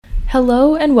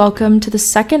Hello and welcome to the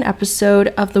second episode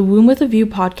of the Womb with a View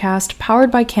podcast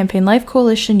powered by Campaign Life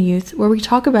Coalition Youth, where we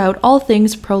talk about all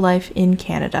things pro-life in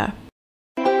Canada.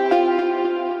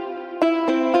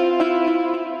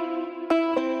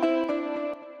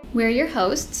 We're your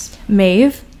hosts,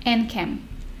 Maeve and Kim.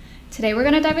 Today we're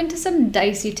going to dive into some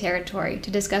dicey territory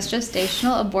to discuss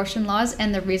gestational abortion laws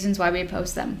and the reasons why we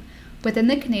oppose them. Within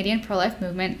the Canadian pro-life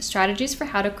movement, strategies for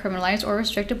how to criminalize or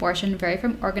restrict abortion vary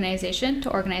from organization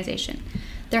to organization.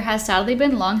 There has sadly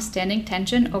been long-standing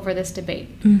tension over this debate.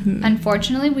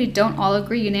 Unfortunately, we don't all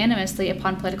agree unanimously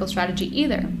upon political strategy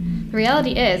either. The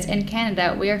reality is, in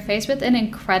Canada, we are faced with an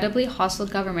incredibly hostile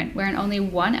government wherein only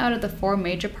one out of the four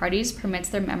major parties permits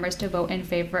their members to vote in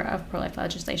favor of pro-life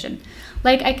legislation.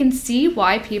 I can see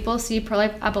why people see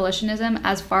pro-life abolitionism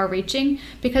as far-reaching,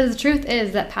 because the truth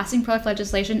is that passing pro-life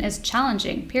legislation is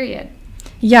challenging, period.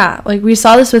 Yeah, we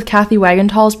saw this with Kathy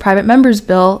Wagenthal's private members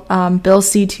bill, Bill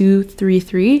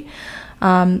C-233.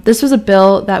 This was a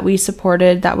bill that we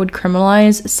supported that would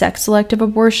criminalize sex-selective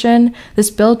abortion.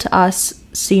 This bill to us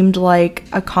seemed like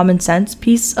a common sense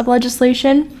piece of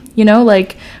legislation. You know,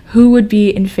 who would be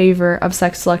in favor of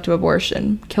sex-selective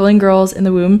abortion? Killing girls in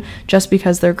the womb just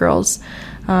because they're girls.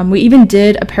 We even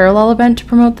did a parallel event to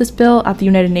promote this bill at the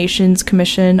United Nations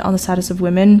Commission on the Status of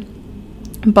Women.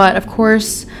 But of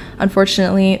course,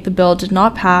 unfortunately, the bill did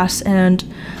not pass, and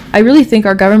I really think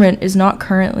our government is not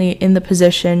currently in the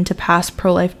position to pass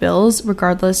pro-life bills,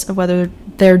 regardless of whether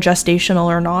they're gestational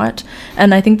or not.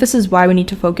 And I think this is why we need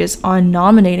to focus on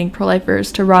nominating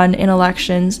pro-lifers to run in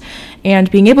elections and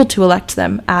being able to elect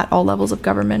them at all levels of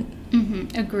government.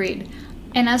 Agreed.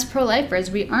 And as pro-lifers,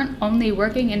 we aren't only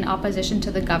working in opposition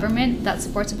to the government that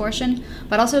supports abortion,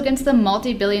 but also against the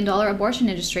multi-billion-dollar abortion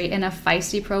industry and a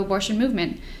feisty pro-abortion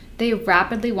movement. They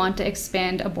rapidly want to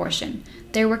expand abortion.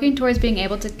 They're working towards being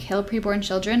able to kill preborn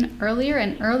children earlier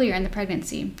and earlier in the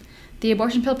pregnancy. The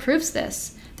abortion pill proves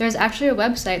this. There's actually a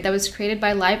website that was created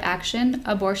by Live Action,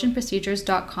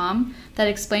 abortionprocedures.com, that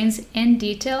explains in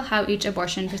detail how each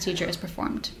abortion procedure is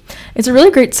performed. It's a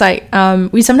really great site.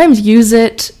 We sometimes use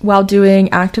it while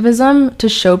doing activism to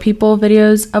show people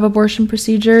videos of abortion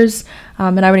procedures,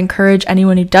 and I would encourage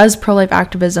anyone who does pro-life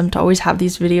activism to always have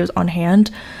these videos on hand.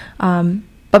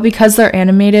 But because they're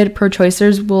animated,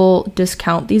 pro-choicers will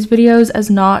discount these videos as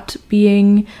not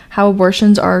being how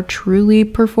abortions are truly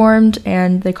performed,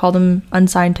 and they call them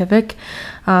unscientific.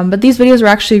 But these videos were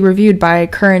actually reviewed by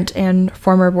current and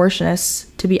former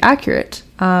abortionists to be accurate,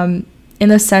 in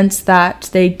the sense that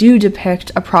they do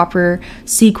depict a proper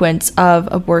sequence of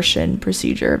abortion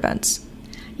procedure events.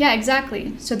 Yeah,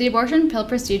 exactly. So the abortion pill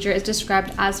procedure is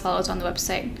described as follows on the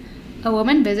website. A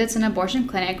woman visits an abortion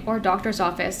clinic or doctor's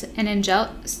office and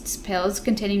ingests pills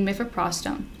containing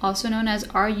mifepristone, also known as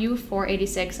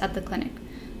RU-486, at the clinic.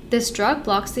 This drug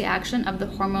blocks the action of the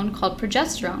hormone called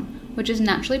progesterone, which is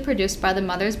naturally produced by the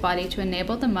mother's body to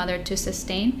enable the mother to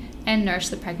sustain and nurse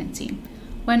the pregnancy.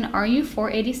 When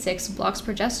RU-486 blocks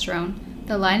progesterone,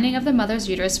 the lining of the mother's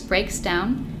uterus breaks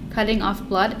down, cutting off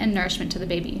blood and nourishment to the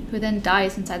baby, who then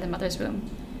dies inside the mother's womb.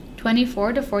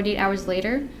 24 to 48 hours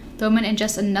later, the woman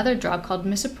ingests another drug called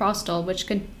misoprostol, which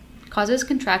causes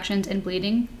contractions and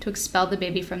bleeding to expel the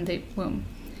baby from the womb.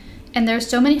 And there are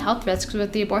so many health risks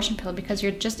with the abortion pill because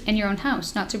you're just in your own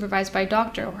house, not supervised by a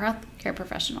doctor or healthcare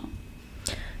professional.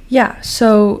 Yeah,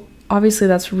 so obviously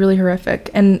that's really horrific.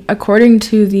 And according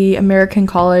to the American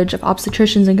College of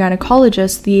Obstetricians and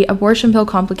Gynecologists, the abortion pill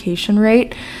complication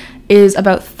rate is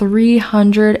about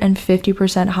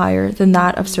 350% higher than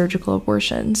that of surgical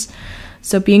abortions.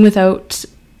 So being without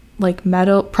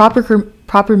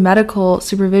proper medical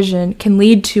supervision can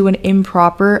lead to an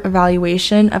improper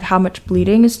evaluation of how much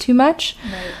bleeding is too much.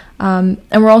 Right.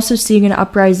 And we're also seeing an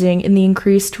uprising in the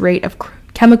increased rate of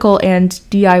chemical and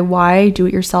DIY,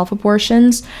 do-it-yourself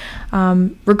abortions.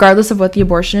 Regardless of what the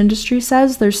abortion industry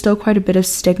says, there's still quite a bit of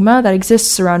stigma that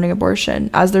exists surrounding abortion,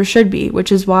 as there should be,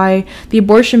 which is why the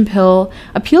abortion pill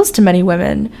appeals to many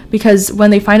women, because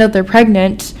when they find out they're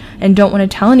pregnant and don't want to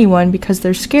tell anyone because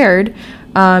they're scared,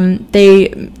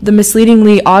 the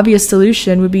misleadingly obvious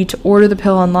solution would be to order the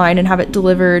pill online and have it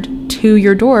delivered to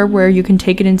your door where you can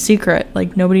take it in secret,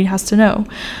 nobody has to know.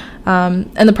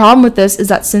 And the problem with this is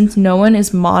that since no one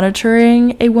is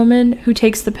monitoring a woman who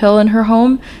takes the pill in her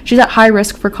home, she's at high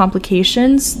risk for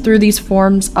complications through these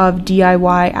forms of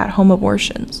DIY at-home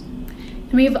abortions.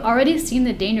 And we've already seen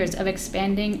the dangers of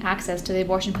expanding access to the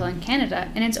abortion pill in Canada,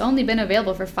 and it's only been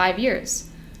available for 5 years.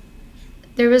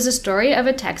 There was a story of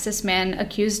a Texas man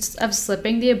accused of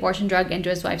slipping the abortion drug into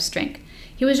his wife's drink.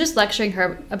 He was just lecturing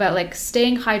her about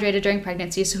staying hydrated during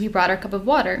pregnancy, so he brought her a cup of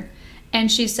water.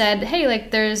 And she said, hey,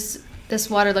 there's this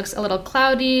water looks a little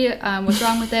cloudy. What's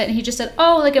wrong with it? And he just said,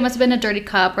 oh, like it must have been a dirty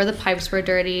cup or the pipes were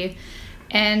dirty.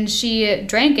 And she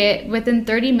drank it. Within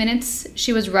 30 minutes,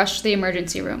 she was rushed to the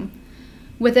emergency room.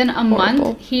 Within a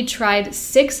month, he tried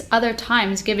 6 other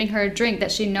times giving her a drink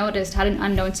that she noticed had an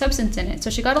unknown substance in it.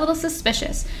 So she got a little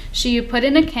suspicious. She put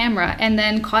in a camera and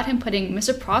then caught him putting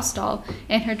misoprostol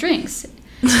in her drinks.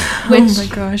 Which, oh my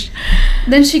gosh.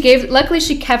 Then luckily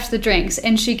she kept the drinks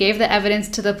and she gave the evidence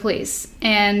to the police.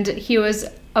 And he was,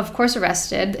 of course,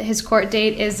 arrested. His court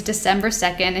date is December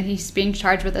 2nd and he's being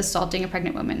charged with assaulting a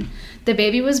pregnant woman. The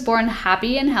baby was born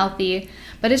happy and healthy.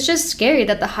 But it's just scary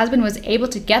that the husband was able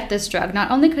to get this drug. Not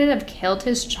only could it have killed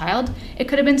his child, it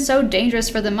could have been so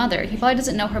dangerous for the mother. He probably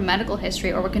doesn't know her medical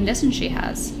history or what condition she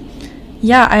has.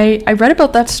 Yeah, I read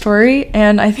about that story,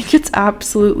 and I think it's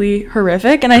absolutely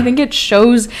horrific. And I think it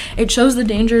shows the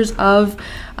dangers of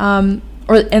and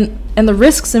the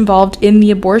risks involved in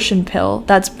the abortion pill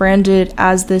that's branded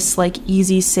as this like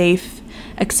easy, safe,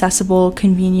 accessible,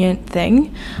 convenient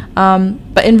thing.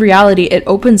 But in reality, it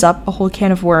opens up a whole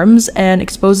can of worms and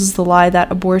exposes the lie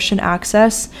that abortion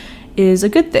access is a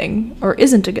good thing or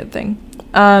isn't a good thing.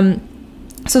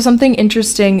 So something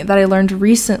interesting that I learned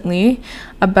recently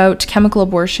about chemical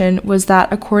abortion was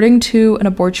that according to an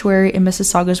abortuary in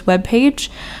Mississauga's webpage,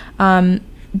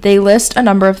 they list a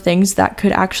number of things that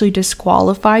could actually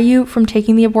disqualify you from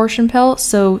taking the abortion pill.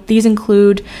 So these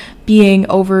include being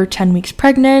over 10 weeks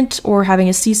pregnant or having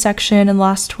a C-section in the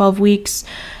last 12 weeks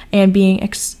and being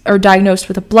diagnosed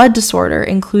with a blood disorder,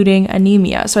 including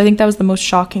anemia. So I think that was the most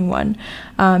shocking one.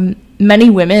 Many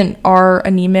women are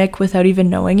anemic without even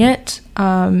knowing it.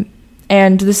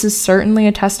 And this is certainly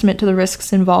a testament to the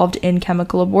risks involved in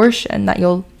chemical abortion, that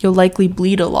you'll likely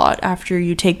bleed a lot after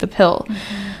you take the pill.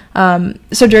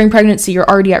 So during pregnancy, you're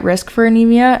already at risk for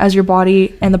anemia, as your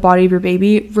body and the body of your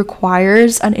baby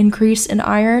requires an increase in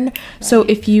iron. Right. So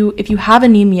if you have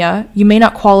anemia, you may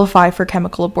not qualify for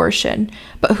chemical abortion.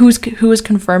 But who is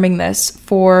confirming this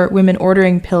for women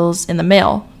ordering pills in the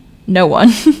mail? No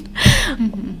one.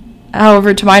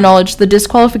 However, to my knowledge, the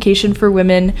disqualification for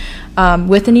women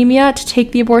with anemia to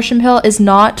take the abortion pill is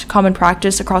not common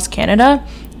practice across Canada,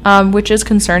 which is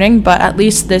concerning, but at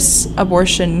least this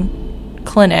abortion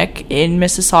clinic in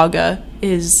Mississauga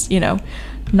is,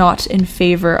 not in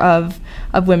favor of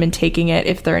women taking it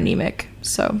if they're anemic.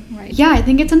 So right. Yeah, I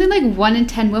think it's something like 1 in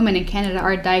 10 women in Canada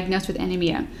are diagnosed with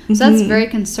anemia. So that's very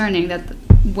concerning that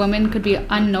women could be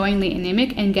unknowingly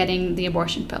anemic and getting the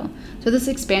abortion pill. So this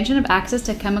expansion of access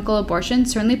to chemical abortion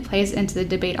certainly plays into the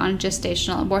debate on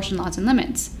gestational abortion laws and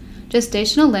limits.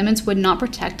 Gestational limits would not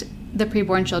protect the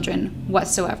preborn children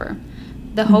whatsoever.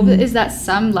 The hope is that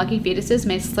some lucky fetuses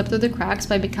may slip through the cracks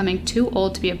by becoming too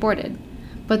old to be aborted.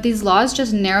 But these laws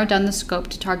just narrow down the scope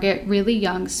to target really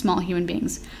young, small human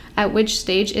beings, at which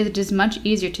stage it is much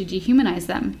easier to dehumanize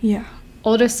them. Yeah.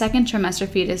 Older second trimester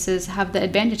fetuses have the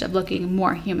advantage of looking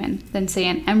more human than, say,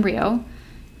 an embryo.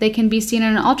 They can be seen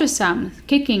in an ultrasound,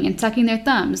 kicking and sucking their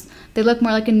thumbs. They look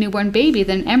more like a newborn baby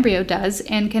than an embryo does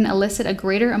and can elicit a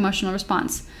greater emotional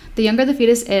response. The younger the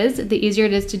fetus is, the easier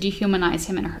it is to dehumanize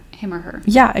him or her.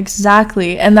 Yeah,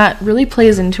 exactly. And that really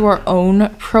plays into our own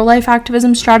pro-life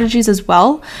activism strategies as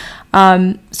well.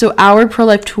 So our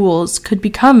pro-life tools could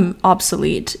become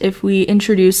obsolete if we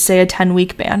introduce, say, a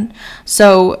 10-week ban.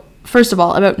 So first of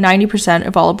all, about 90%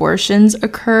 of all abortions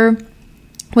occur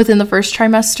within the first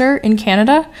trimester in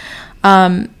Canada.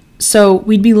 So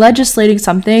we'd be legislating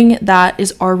something that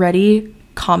is already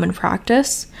common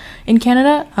practice in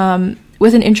Canada.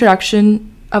 With an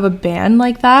introduction of a ban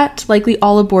like that, likely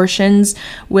all abortions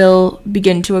will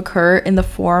begin to occur in the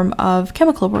form of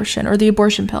chemical abortion or the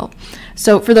abortion pill.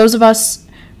 So for those of us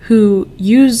who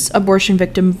use abortion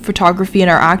victim photography in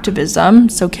our activism,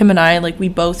 so Kim and I, we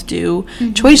both do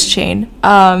Choice Chain,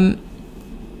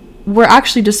 we're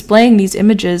actually displaying these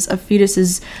images of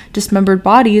fetuses' dismembered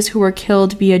bodies who were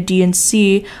killed via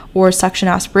D&C or suction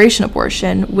aspiration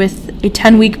abortion. With a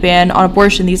 10-week ban on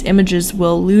abortion, these images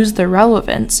will lose their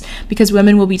relevance because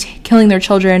women will be killing their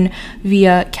children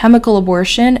via chemical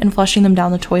abortion and flushing them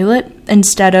down the toilet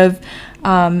instead of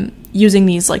using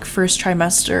these first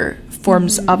trimester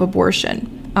forms of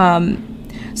abortion.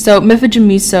 So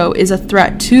mifegymiso is a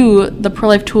threat to the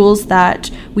pro-life tools that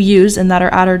we use and that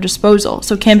are at our disposal.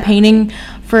 So campaigning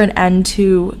for an end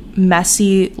to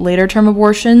messy later-term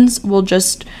abortions will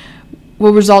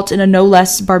result in a no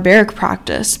less barbaric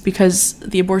practice, because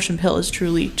the abortion pill is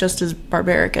truly just as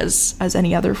barbaric as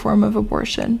any other form of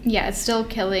abortion. Yeah, it's still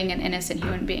killing an innocent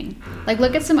human being.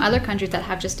 Look at some other countries that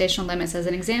have gestational limits as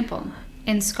an example.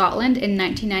 In Scotland, in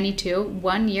 1992,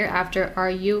 1 year after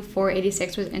RU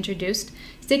 486 was introduced,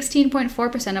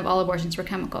 16.4% of all abortions were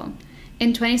chemical.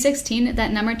 In 2016,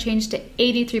 that number changed to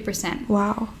 83%.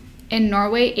 Wow. In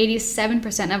Norway,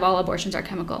 87% of all abortions are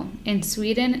chemical. In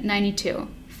Sweden, 92%.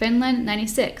 Finland,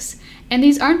 96%. And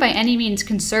these aren't by any means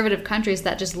conservative countries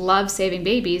that just love saving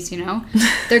babies, you know?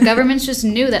 Their governments just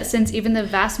knew that since even the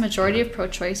vast majority of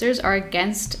pro-choicers are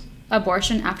against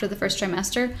abortion after the first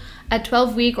trimester, a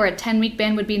 12-week or a 10-week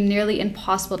ban would be nearly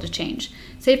impossible to change.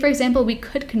 Say, for example, we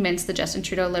could convince the Justin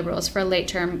Trudeau Liberals for a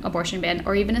late-term abortion ban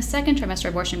or even a second trimester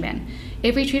abortion ban.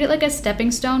 If we treat it like a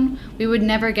stepping stone, we would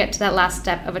never get to that last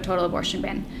step of a total abortion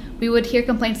ban. We would hear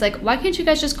complaints like, why can't you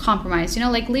guys just compromise? You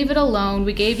know, like, leave it alone.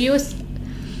 We gave you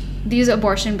these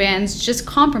abortion bans, just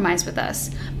compromise with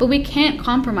us. But we can't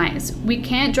compromise. We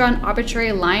can't draw an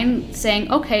arbitrary line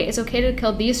saying, okay, it's okay to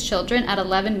kill these children at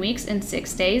 11 weeks and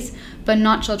 6 days, but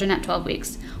not children at 12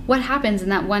 weeks. What happens in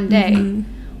that one day?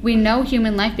 Mm-hmm. We know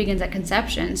human life begins at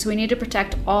conception, so we need to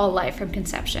protect all life from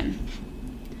conception.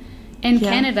 In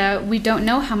Canada, we don't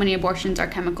know how many abortions are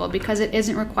chemical because it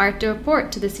isn't required to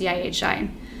report to the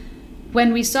CIHI.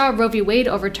 When we saw Roe v. Wade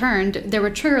overturned, there were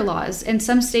trigger laws, and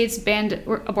some states banned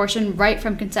abortion right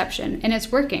from conception, and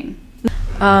it's working.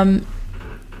 Another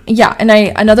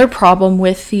problem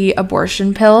with the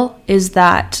abortion pill is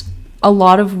that a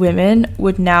lot of women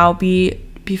would now be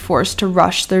forced to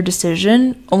rush their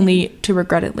decision only to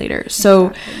regret it later. So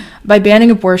exactly. By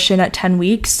banning abortion at 10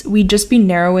 weeks, we'd just be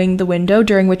narrowing the window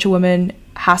during which a woman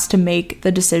has to make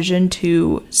the decision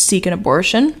to seek an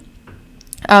abortion.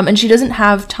 And she doesn't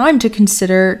have time to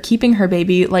consider keeping her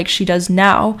baby like she does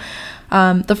now.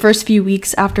 The first few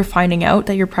weeks after finding out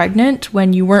that you're pregnant,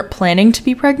 when you weren't planning to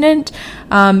be pregnant,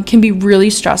 can be really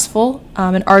stressful.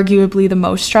 And arguably the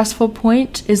most stressful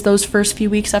point is those first few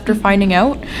weeks after finding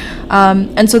out.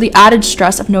 And so the added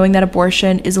stress of knowing that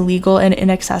abortion is illegal and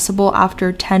inaccessible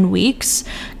after 10 weeks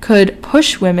could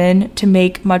push women to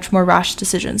make much more rash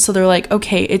decisions. So they're like,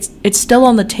 okay, it's still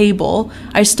on the table.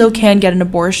 I still can get an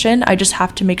abortion. I just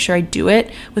have to make sure I do it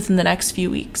within the next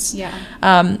few weeks. Yeah.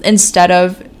 Instead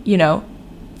of, you know,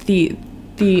 the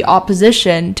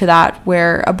opposition to that,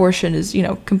 where abortion is, you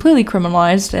know, completely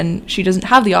criminalized and she doesn't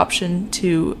have the option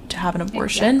to have an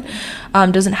abortion,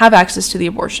 exactly. Doesn't have access to the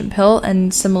abortion pill.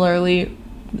 And similarly,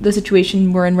 the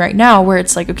situation we're in right now, where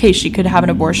it's like, okay, she could have an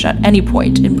abortion at any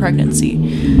point in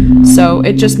pregnancy. So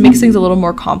it just makes things a little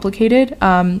more complicated,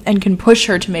 and can push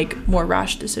her to make more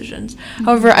rash decisions. Mm-hmm.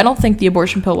 However, I don't think the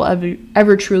abortion pill will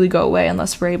ever truly go away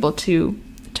unless we're able to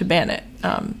ban it.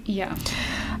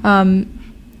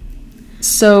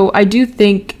 So I do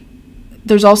think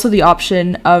there's also the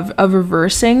option of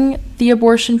reversing the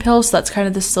abortion pill. So that's kind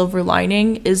of the silver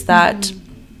lining, is that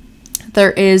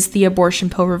there is the abortion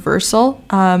pill reversal.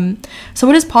 So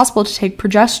it is possible to take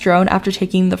progesterone after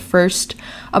taking the first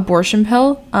abortion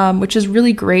pill, which is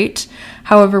really great.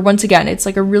 However, once again, it's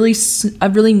like a really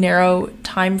narrow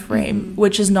time frame,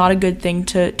 which is not a good thing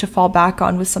to fall back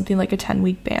on with something like a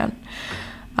 10-week ban.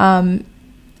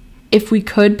 If we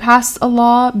could pass a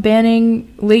law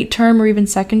banning late-term or even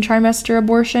second trimester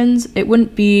abortions, it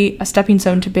wouldn't be a stepping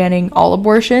stone to banning all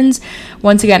abortions.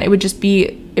 Once again, it would just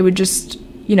be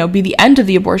the end of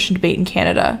the abortion debate in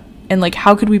Canada. And like,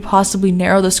 how could we possibly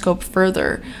narrow the scope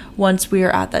further once we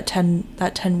are at that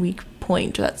 10-week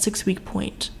point, or that 6-week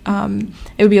point?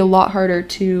 It would be a lot harder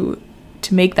to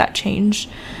make that change.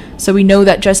 So we know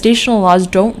that gestational laws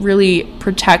don't really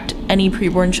protect any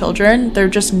preborn children. They're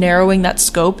just narrowing that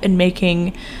scope and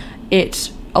making it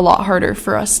a lot harder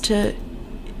for us to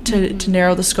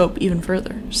narrow the scope even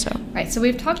further. So right. So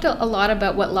we've talked a lot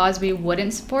about what laws we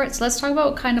wouldn't support. So let's talk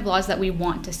about what kind of laws that we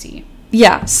want to see.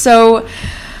 Yeah. So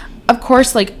of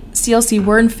course, like CLC,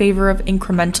 we're in favor of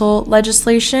incremental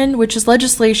legislation, which is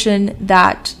legislation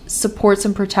that supports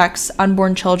and protects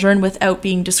unborn children without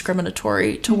being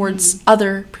discriminatory towards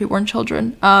other preborn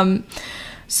children.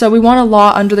 So we want a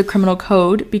law under the criminal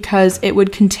code because it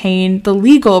would contain the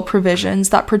legal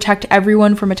provisions that protect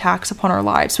everyone from attacks upon our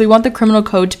lives. So we want the criminal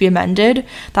code to be amended.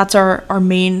 That's our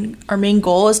main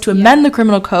goal, is to amend the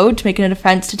criminal code to make it an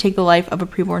offense to take the life of a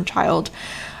preborn child.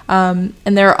 And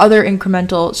there are other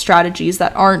incremental strategies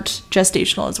that aren't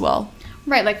gestational as well.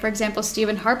 Right, like for example,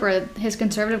 Stephen Harper, his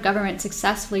conservative government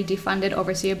successfully defunded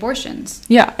overseas abortions.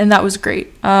 Yeah, and that was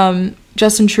great.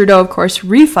 Justin Trudeau, of course,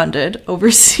 refunded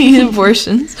overseas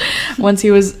abortions once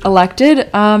he was elected.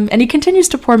 And he continues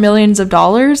to pour millions of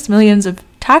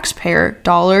taxpayer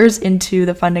dollars into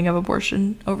the funding of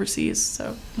abortion overseas.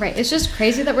 So right, it's just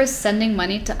crazy that we're sending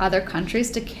money to other countries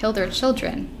to kill their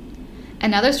children.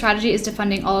 Another strategy is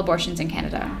defunding all abortions in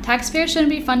Canada. Taxpayers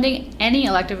shouldn't be funding any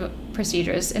elective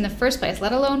procedures in the first place,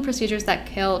 let alone procedures that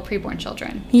kill preborn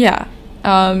children. Yeah.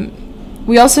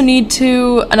 We also need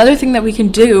to, another thing that we can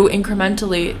do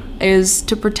incrementally is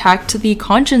to protect the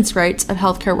conscience rights of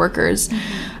healthcare workers.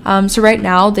 So right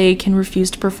now they can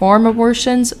refuse to perform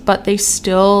abortions, but they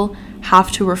still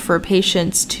have to refer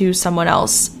patients to someone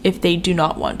else if they do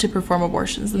not want to perform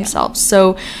abortions themselves.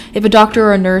 So if a doctor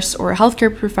or a nurse or a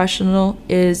healthcare professional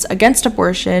is against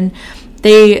abortion,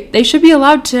 they should be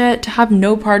allowed to have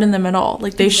no part in them at all.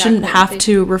 Like, they shouldn't have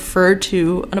to refer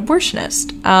to an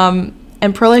abortionist.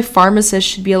 And pro-life pharmacists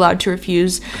should be allowed to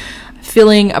refuse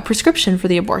filling a prescription for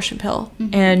the abortion pill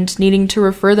and needing to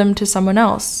refer them to someone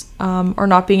else, or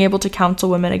not being able to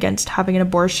counsel women against having an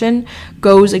abortion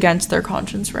goes against their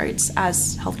conscience rights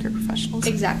as healthcare professionals.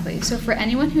 Exactly. So for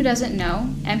anyone who doesn't know,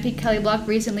 MP Kelly Block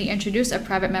recently introduced a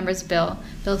private member's bill,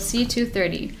 Bill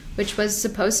C-230, which was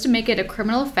supposed to make it a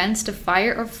criminal offense to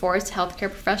fire or force healthcare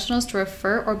professionals to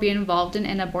refer or be involved in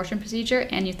an abortion procedure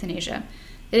and euthanasia.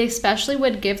 It especially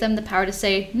would give them the power to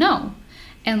say no.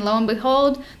 And lo and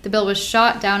behold, the bill was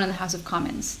shot down in the House of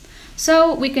Commons.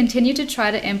 So we continue to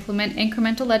try to implement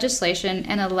incremental legislation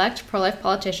and elect pro-life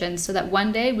politicians so that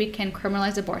one day we can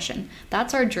criminalize abortion.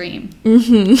 That's our dream.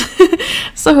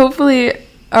 So hopefully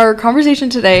our conversation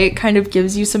today kind of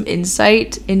gives you some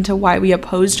insight into why we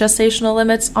oppose gestational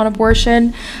limits on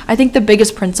abortion. I think the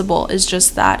biggest principle is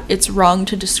just that it's wrong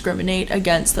to discriminate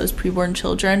against those preborn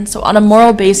children. So on a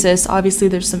moral basis, obviously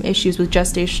there's some issues with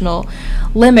gestational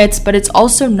limits, but it's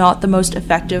also not the most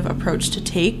effective approach to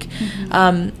take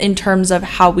in terms of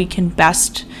how we can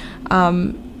best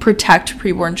protect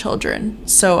preborn children.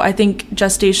 So I think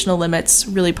gestational limits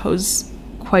really pose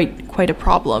quite a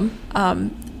problem.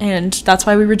 And that's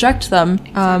why we reject them.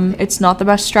 It's not the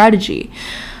best strategy.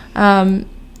 And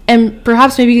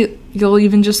perhaps maybe you'll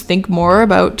even just think more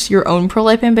about your own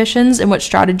pro-life ambitions and what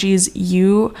strategies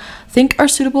you think are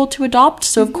suitable to adopt.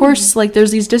 So of course, like, there's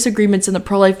these disagreements in the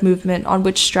pro-life movement on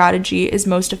which strategy is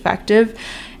most effective.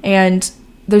 And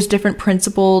there's different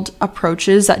principled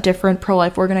approaches that different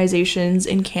pro-life organizations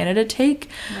in Canada take.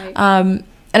 Right.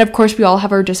 And of course, we all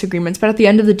have our disagreements. But at the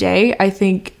end of the day, I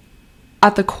think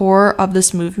at the core of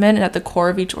this movement and at the core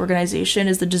of each organization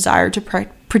is the desire to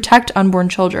protect unborn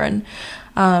children.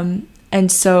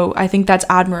 And so I think that's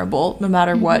admirable, no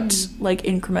matter what, like,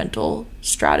 incremental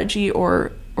strategy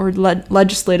or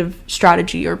legislative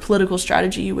strategy or political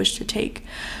strategy you wish to take.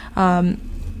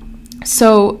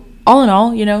 So all in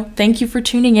all, thank you for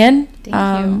tuning in. Thank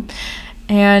you.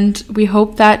 And we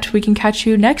hope that we can catch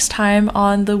you next time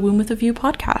on the Womb with a View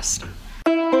podcast.